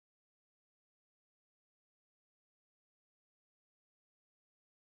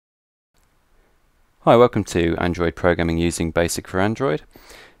Hi, welcome to Android programming using Basic4Android.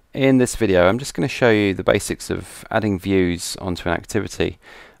 In this video I'm just going to show you the basics of adding views onto an activity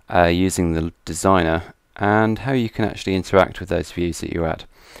using the designer and how you can actually interact with those views that you add.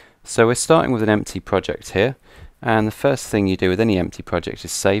 So we're starting with an empty project here, and the first thing you do with any empty project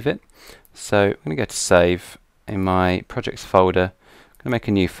is save it. So I'm going to go to save. In my projects folder, I'm going to make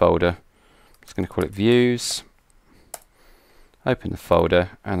a new folder. I'm just going to call it views, open the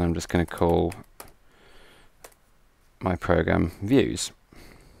folder, and I'm just going to call my program views.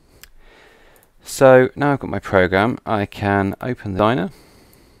 So now I've got my program, I can open the designer.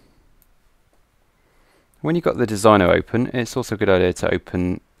 When you've got the designer open, it's also a good idea to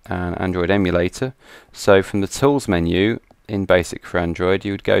open an Android emulator. So from the tools menu in Basic4Android,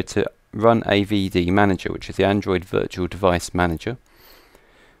 you would go to Run AVD Manager, which is the Android Virtual Device Manager.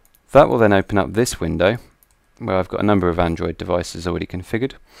 That will then open up this window where I've got a number of Android devices already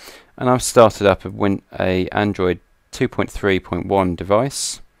configured, and I've started up a Android 2.3.1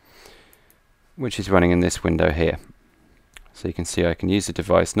 device, which is running in this window here. So you can see I can use the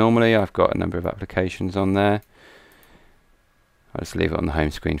device normally. I've got a number of applications on there. I'll just leave it on the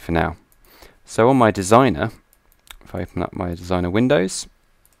home screen for now. So on my designer, if I open up my designer windows,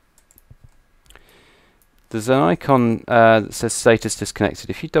 there's an icon that says status disconnected.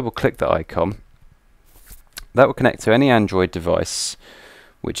 If you double click that icon, that will connect to any Android device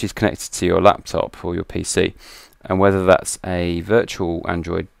which is connected to your laptop or your PC. And whether that's a virtual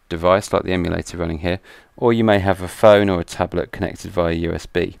Android device like the emulator running here, or you may have a phone or a tablet connected via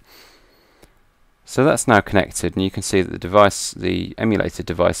USB. So that's now connected, and you can see that the emulator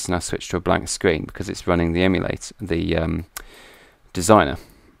device is now switched to a blank screen because it's running the designer.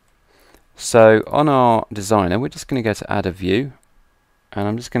 So on our designer, we're just going to go to add a view, and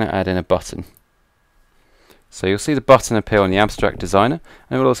I'm just going to add in a button. So you'll see the button appear on the abstract designer,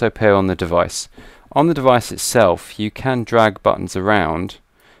 and it will also appear on the device. On the device itself, you can drag buttons around,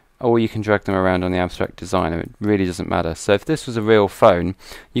 or you can drag them around on the abstract designer. It really doesn't matter. So if this was a real phone,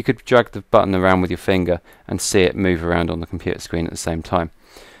 you could drag the button around with your finger and see it move around on the computer screen at the same time.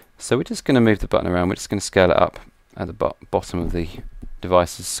 So we're just going to move the button around. We're just going to scale it up at the bottom of the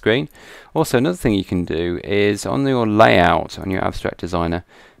device's screen. Also, another thing you can do is on your layout on your abstract designer,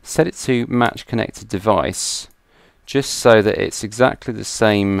 set it to match connected device, just so that it's exactly the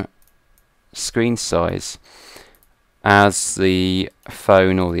same screen size as the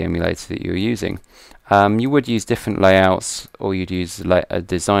phone or the emulator that you're using. You would use different layouts, or you'd use a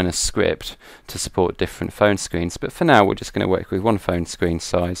designer script to support different phone screens, but for now we're just going to work with one phone screen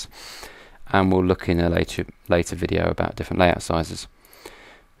size, and we'll look in a later video about different layout sizes.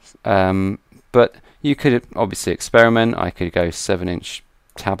 But you could obviously experiment. I could go 7-inch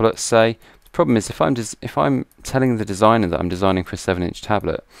tablets, say. The problem is if I'm telling the designer that I'm designing for a 7-inch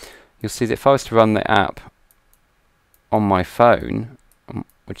tablet, you'll see that if I was to run the app on my phone,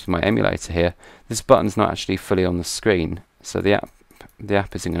 which is my emulator here, this button's not actually fully on the screen, so the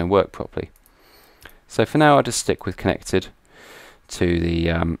app isn't going to work properly. So for now I'll just stick with connected to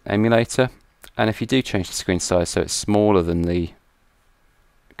the emulator, and if you do change the screen size so it's smaller than the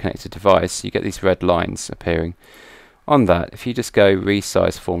connected device, you get these red lines appearing on that. If you just go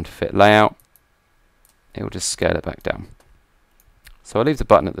resize form to fit layout, it will just scale it back down. So I'll leave the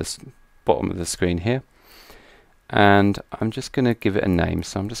button at the bottom of the screen here, and I'm just going to give it a name.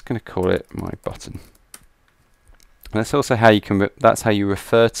 So I'm just going to call it my button. And that's also how you can that's how you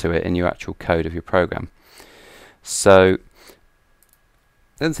refer to it in your actual code of your program. So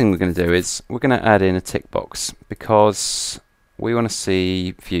the other thing we're going to do is we're going to add in a tick box, because we want to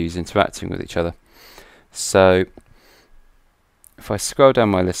see views interacting with each other. So if I scroll down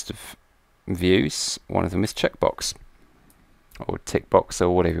my list of views, one of them is checkbox, or tick box,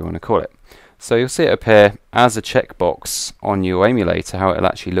 or whatever you want to call it. So you'll see it appear as a checkbox on your emulator, how it'll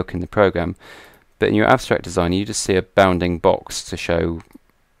actually look in the program. But in your abstract design, you just see a bounding box to show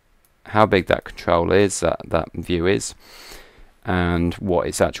how big that control is, that view is, and what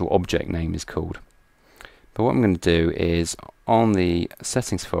its actual object name is called. But what I'm going to do is, on the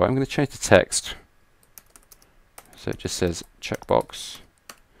settings for it, I'm going to change the text. So it just says checkbox.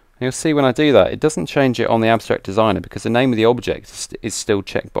 And you'll see when I do that, it doesn't change it on the abstract designer, because the name of the object is still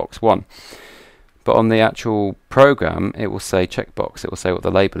checkbox1. But on the actual program, it will say checkbox. It will say what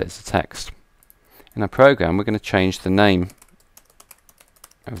the label is, the text. In our program, we're going to change the name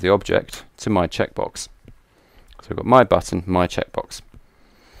of the object to my checkbox. So we've got my button, my checkbox.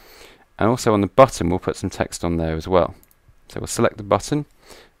 And also on the button, we'll put some text on there as well. So we'll select the button,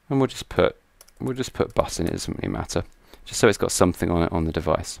 and we'll just put button. It doesn't really matter, just so it's got something on it on the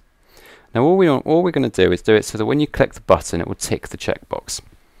device. Now all we're going to do is do it so that when you click the button, it will tick the checkbox.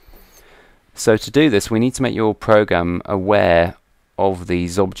 So to do this, we need to make your program aware of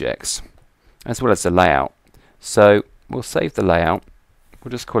these objects, as well as the layout. So we'll save the layout.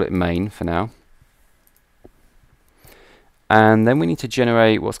 We'll just call it main for now. And then we need to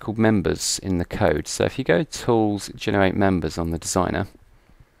generate what's called members in the code. So if you go Tools, Generate Members on the designer,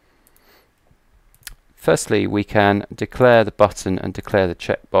 firstly we can declare the button and declare the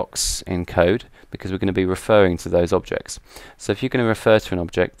checkbox in code, because we're going to be referring to those objects. So if you're going to refer to an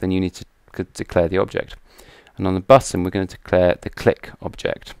object, then you need to declare the object. And on the button we're going to declare the click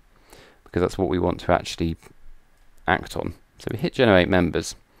object, because that's what we want to actually act on. So we hit Generate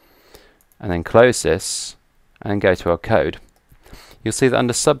Members and then close this and go to our code. You'll see that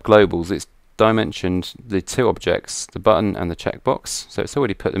under subglobals it's dimensioned the two objects, the button and the checkbox, so it's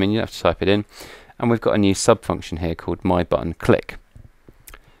already put them in, you don't have to type it in, and we've got a new sub function here called myButtonClick.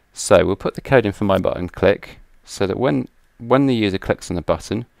 So we'll put the code in for myButtonClick so that when the user clicks on the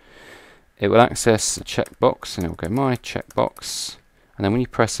button, it will access the checkbox, and it will go my checkbox, and then when you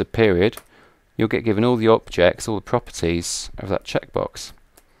press a period, you'll get given all the objects, all the properties of that checkbox.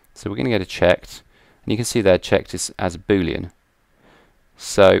 So we're going to go to checked, and you can see there checked is as a boolean.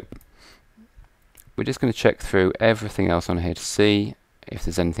 So we're just going to check through everything else on here to see if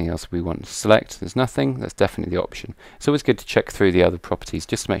there's anything else we want to select. There's nothing. That's definitely the option. It's always good to check through the other properties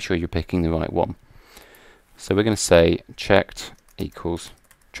just to make sure you're picking the right one. So we're going to say checked equals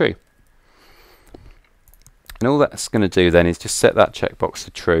true. And all that's going to do then is just set that checkbox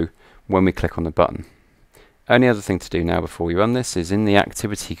to true when we click on the button. Only other thing to do now before we run this is in the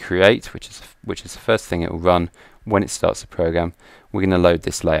activity create, which is the first thing it will run when it starts the program, we're going to load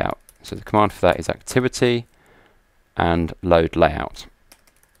this layout. So the command for that is activity and load layout.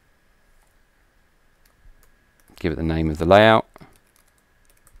 Give it the name of the layout.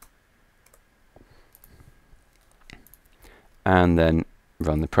 And then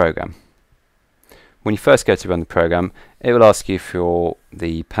run the program. When you first go to run the program, it will ask you for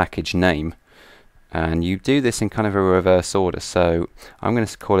the package name. And you do this in kind of a reverse order. So I'm going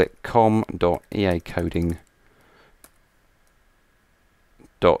to call it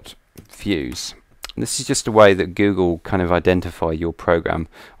com.eacoding.views. This is just a way that Google kind of identify your program,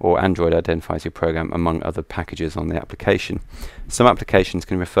 or Android identifies your program among other packages on the application. Some applications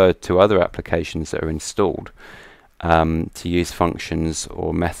can refer to other applications that are installed to use functions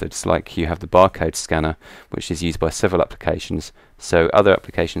or methods, like you have the barcode scanner, which is used by several applications. So other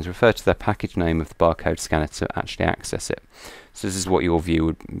applications refer to the package name of the barcode scanner to actually access it. So this is what your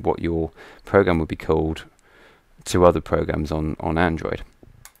program would be called to other programs on Android.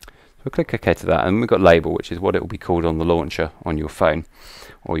 So we'll click OK to that, and we've got label, which is what it will be called on the launcher on your phone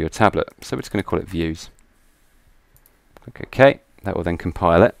or your tablet. So we're just going to call it views. Click OK. That will then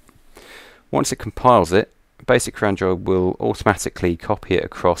compile it. Once it compiles it, Basic4Android will automatically copy it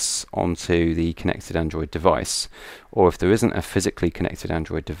across onto the connected Android device, or if there isn't a physically connected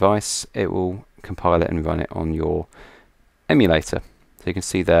Android device, it will compile it and run it on your emulator. So you can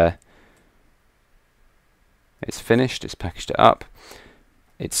see there it's finished, it's packaged it up,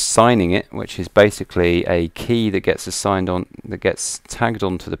 it's signing it, which is basically a key that gets assigned on, that gets tagged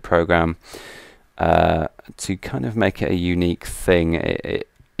onto the program to kind of make it a unique thing. It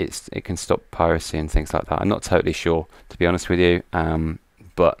can stop piracy and things like that. I'm not totally sure, to be honest with you,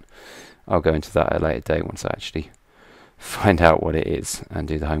 but I'll go into that at a later date once I actually find out what it is and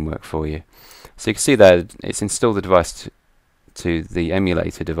do the homework for you. So you can see there it's installed the device to the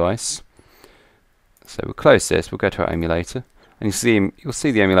emulator device. So we'll close this, we'll go to our emulator, and you'll see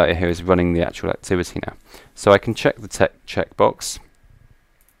the emulator here is running the actual activity now. So I can check the checkbox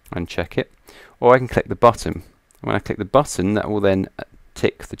and check it, or I can click the button. When I click the button, that will then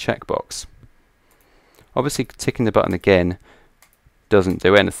tick the checkbox. Obviously ticking the button again doesn't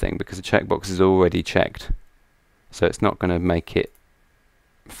do anything because the checkbox is already checked, so it's not going to make it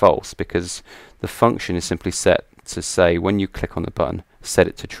false, because the function is simply set to say when you click on the button, set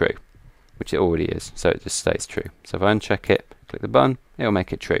it to true, which it already is, so it just stays true. So if I uncheck it, click the button, it will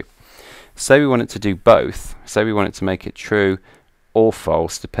make it true. Say we want it to do both, say we want it to make it true or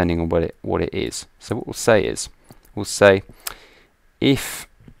false depending on what it is. So what we'll say is, we'll say if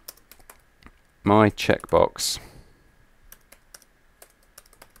my checkbox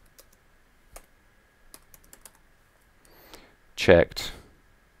checked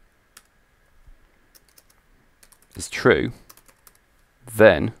is true,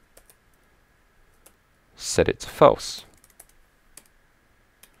 then set it to false.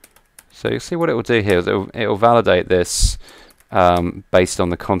 So you'll see what it will do here is it will validate this based on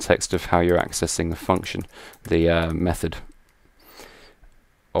the context of how you're accessing the function, the method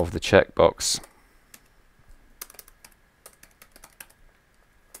of the checkbox.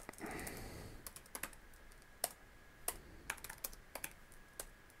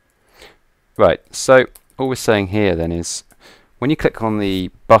 Right, so all we're saying here then is when you click on the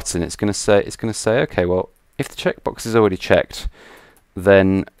button, it's going to say, okay, well, if the checkbox is already checked,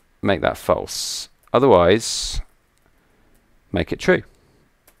 then make that false. Otherwise, make it true.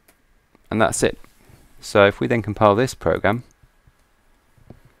 And that's it. So if we then compile this program,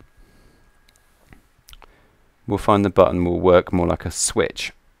 we'll find the button will work more like a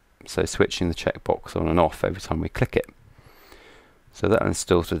switch. So switching the checkbox on and off every time we click it. So that'll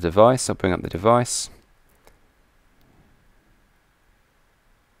install to the device. I'll bring up the device.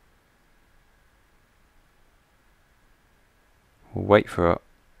 We'll wait for our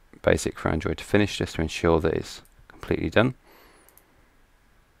Basic4Android to finish just to ensure that it's completely done.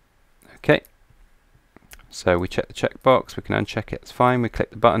 Okay. So we check the checkbox, we can uncheck it, it's fine. We click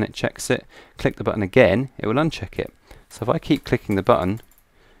the button, it checks it. Click the button again, it will uncheck it. So if I keep clicking the button,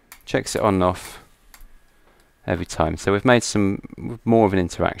 checks it on and off every time. So we've made some more of an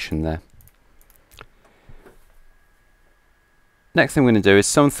interaction there. Next thing we're going to do is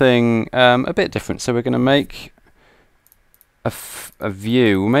something a bit different. So we're going to make a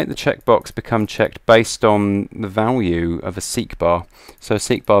view. We'll make the checkbox become checked based on the value of a seek bar. So a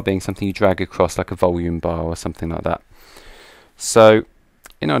seek bar being something you drag across like a volume bar or something like that. So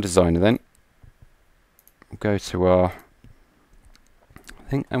in our designer then, we'll go to our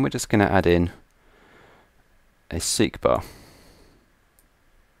thing and we're just going to add in a seek bar.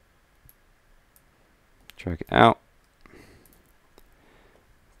 Drag it out.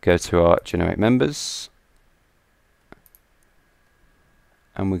 Go to our generate members.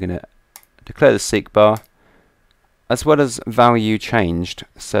 And we're going to declare the seek bar as well as value changed,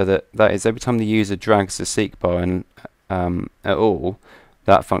 so that is every time the user drags the seek bar and at all,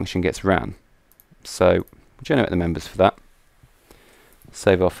 that function gets ran. So we'll generate the members for that.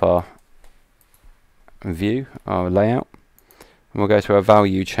 Save off our view, our layout, and we'll go to our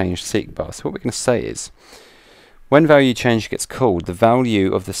value change seek bar. So what we're going to say is, when value change gets called, the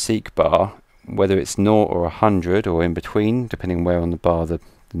value of the seek bar, whether it's 0 or 100 or in between, depending where on the bar the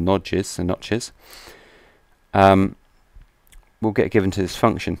notches, will get given to this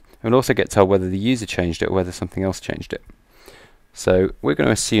function. We'll also get told whether the user changed it or whether something else changed it. So we're going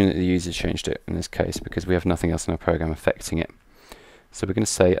to assume that the user changed it in this case because we have nothing else in our program affecting it. So we're going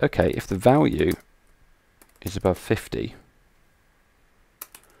to say, okay, if the value is above 50,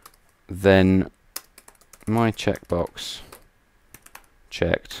 then my checkbox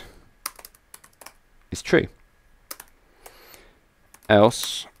checked is true.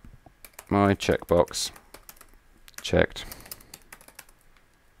 Else, my checkbox checked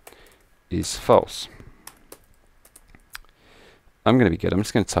is false. I'm going to be good. I'm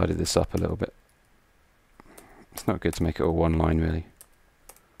just going to tidy this up a little bit. It's not good to make it all one line, really.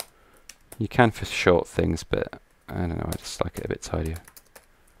 You can for short things, but I don't know, I just like it a bit tidier.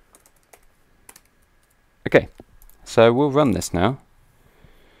 Okay, so we'll run this now,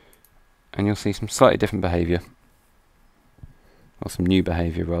 and you'll see some slightly different behavior, or some new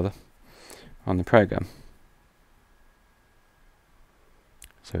behavior rather, on the program.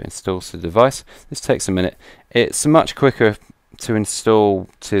 So it installs to the device. This takes a minute. It's much quicker to install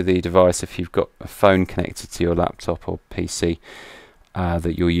to the device if you've got a phone connected to your laptop or PC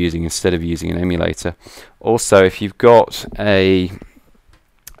that you're using instead of using an emulator. Also, if you've got a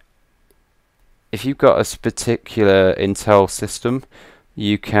particular Intel system,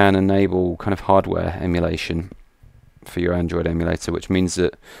 you can enable kind of hardware emulation for your Android emulator, which means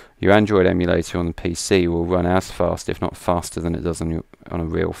that your Android emulator on the PC will run as fast, if not faster, than it does on a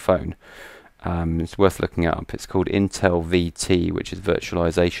real phone. It's worth looking up. It's called Intel VT, which is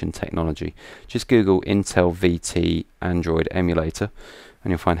virtualization technology. Just Google Intel VT Android emulator,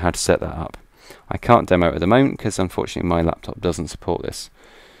 and you'll find how to set that up. I can't demo it at the moment because unfortunately my laptop doesn't support this.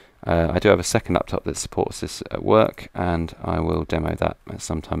 I do have a second laptop that supports this at work, and I will demo that at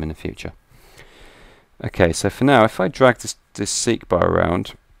some time in the future. Okay, so for now, if I drag this seek bar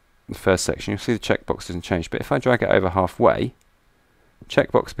around the first section, you'll see the checkbox doesn't change, but if I drag it over halfway,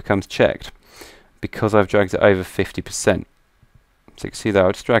 checkbox becomes checked because I've dragged it over 50%. So you can see there,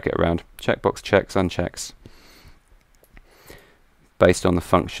 I'll just drag it around. Checkbox checks, unchecks, based on the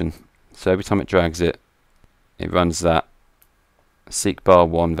function. So every time it drags it, it runs that seek bar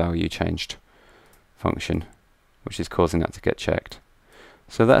 1 value changed function, which is causing that to get checked.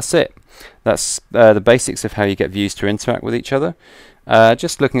 So that's it. That's the basics of how you get views to interact with each other.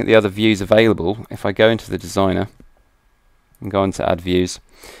 Just looking at the other views available, if I go into the designer and go on to add views,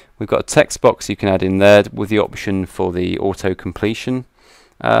 we've got a text box you can add in there with the option for the auto completion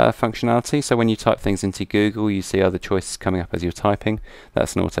functionality. So when you type things into Google, you see other choices coming up as you're typing.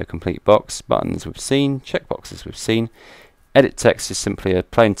 That's an autocomplete box. Buttons we've seen, checkboxes we've seen. Edit text is simply a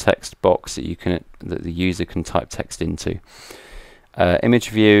plain text box that the user can type text into. Image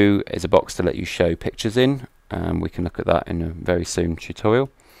view is a box to let you show pictures in, and we can look at that in a very soon tutorial.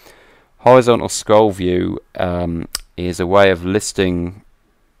 Horizontal scroll view is a way of listing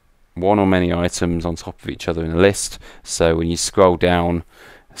one or many items on top of each other in a list. So when you scroll down,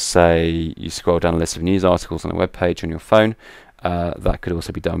 say you scroll down a list of news articles on a web page on your phone, that could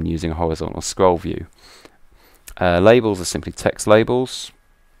also be done using a horizontal scroll view. Labels are simply text labels.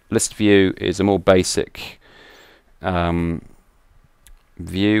 List view is a more basic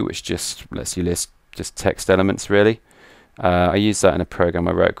view, which just lets you list just text elements really. I use that in a program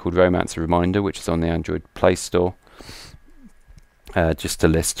I wrote called Romance Reminder, which is on the Android Play Store, just to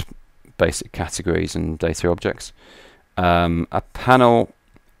list basic categories and data objects. A panel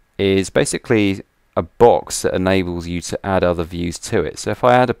is basically a box that enables you to add other views to it. So if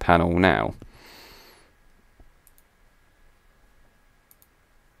I add a panel now,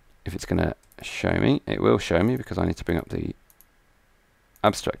 if it's going to show me, it will show me because I need to bring up the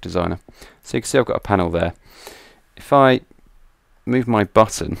Abstract Designer. So you can see I've got a panel there. If I move my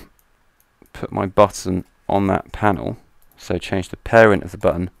button, put my button on that panel, so change the parent of the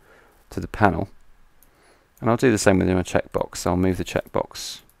button to the panel, and I'll do the same with my checkbox. So I'll move the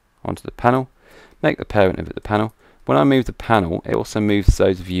checkbox onto the panel, make the parent of it the panel. When I move the panel, it also moves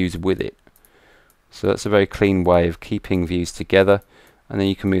those views with it. So that's a very clean way of keeping views together, and then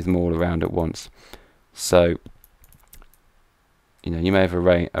you can move them all around at once. So you may have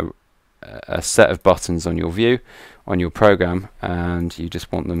a set of buttons on your view, on your program, and you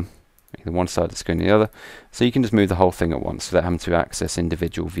just want them either one side of the screen or the other. So you can just move the whole thing at once without having to access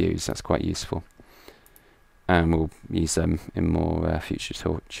individual views. That's quite useful, and we'll use them in more future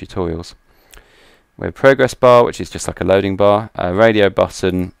tutorials. We have a progress bar, which is just like a loading bar. A radio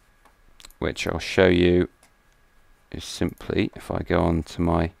button, which I'll show you, is simply, if I go on to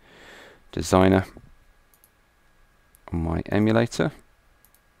my designer on my emulator,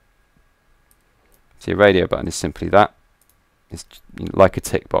 see a radio button is simply that. It's like a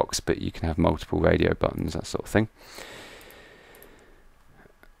tick box, but you can have multiple radio buttons, that sort of thing.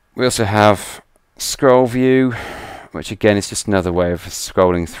 We also have scroll view, which again is just another way of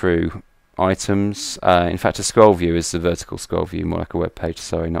scrolling through items. In fact, a scroll view is the vertical scroll view, more like a web page,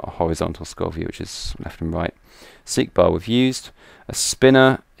 sorry, not a horizontal scroll view, which is left and right. Seek bar we've used. A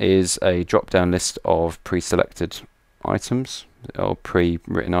spinner is a drop-down list of pre-selected items, or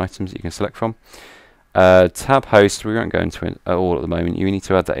pre-written items that you can select from. Tab host, we won't go into it at all at the moment. You need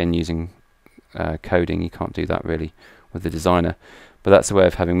to add that in using coding. You can't do that really with the designer, but that's a way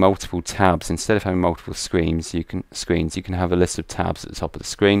of having multiple tabs. Instead of having multiple screens, you can have a list of tabs at the top of the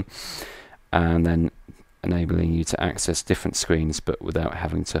screen, and then enabling you to access different screens, but without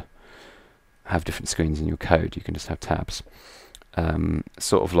having to have different screens in your code. You can just have tabs.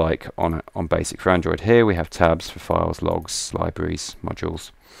 Sort of like on Basic4Android here, we have tabs for files, logs, libraries,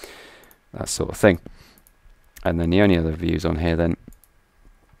 modules, that sort of thing. And then the only other views on here then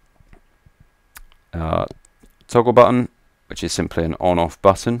toggle button, which is simply an on-off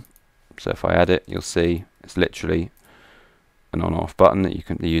button. So if I add it, you'll see it's literally an on-off button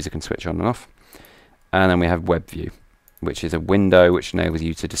that the user can switch on and off. And then we have web view, which is a window which enables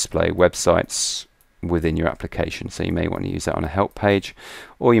you to display websites within your application. So you may want to use that on a help page,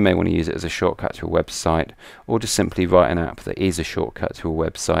 or you may want to use it as a shortcut to a website, or just simply write an app that is a shortcut to a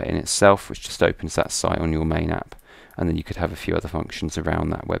website in itself, which just opens that site on your main app, and then you could have a few other functions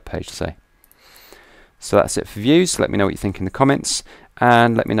around that web page, say. So that's it for views. Let me know what you think in the comments,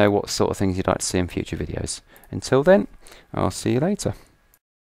 and let me know what sort of things you'd like to see in future videos. Until then, I'll see you later.